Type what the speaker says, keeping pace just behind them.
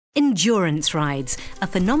Endurance rides, a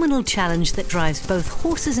phenomenal challenge that drives both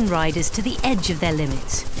horses and riders to the edge of their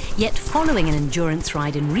limits. Yet following an endurance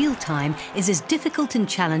ride in real time is as difficult and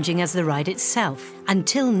challenging as the ride itself.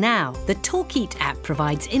 Until now, the Tawqeet app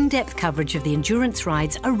provides in-depth coverage of the endurance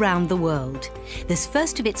rides around the world. This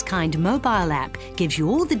first-of-its-kind mobile app gives you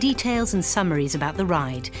all the details and summaries about the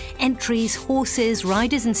ride. Entries, horses,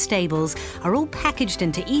 riders and stables are all packaged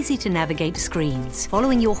into easy-to-navigate screens.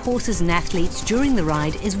 Following your horses and athletes during the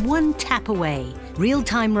ride is one tap away.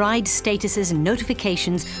 Real-time ride statuses and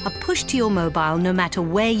notifications are pushed to your mobile no matter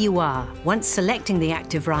where you are. Once selecting the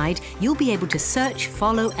active ride, you'll be able to search,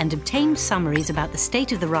 follow and obtain summaries about the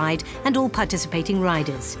state of the ride and all participating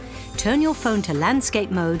riders. Turn your phone to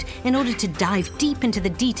landscape mode in order to dive deep into the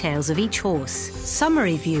details of each horse.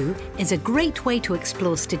 Summary View is a great way to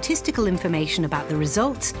explore statistical information about the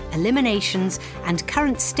results, eliminations and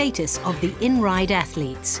current status of the in-ride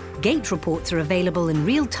athletes. Gait reports are available in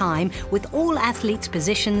real time with all athletes'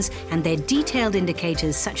 positions and their detailed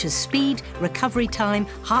indicators such as speed, recovery time,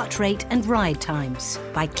 heart rate and ride times.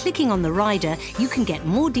 By clicking on the rider, you can get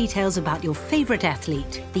more details about your favourite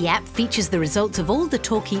athlete. The app features the results of all the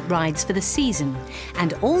Tawqeet rides for the season,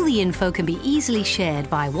 and all the info can be easily shared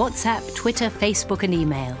via WhatsApp, Twitter, Facebook and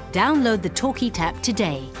email. Download the Tawqeet app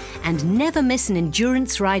today and never miss an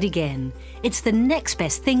endurance ride again. It's the next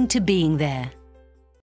best thing to being there.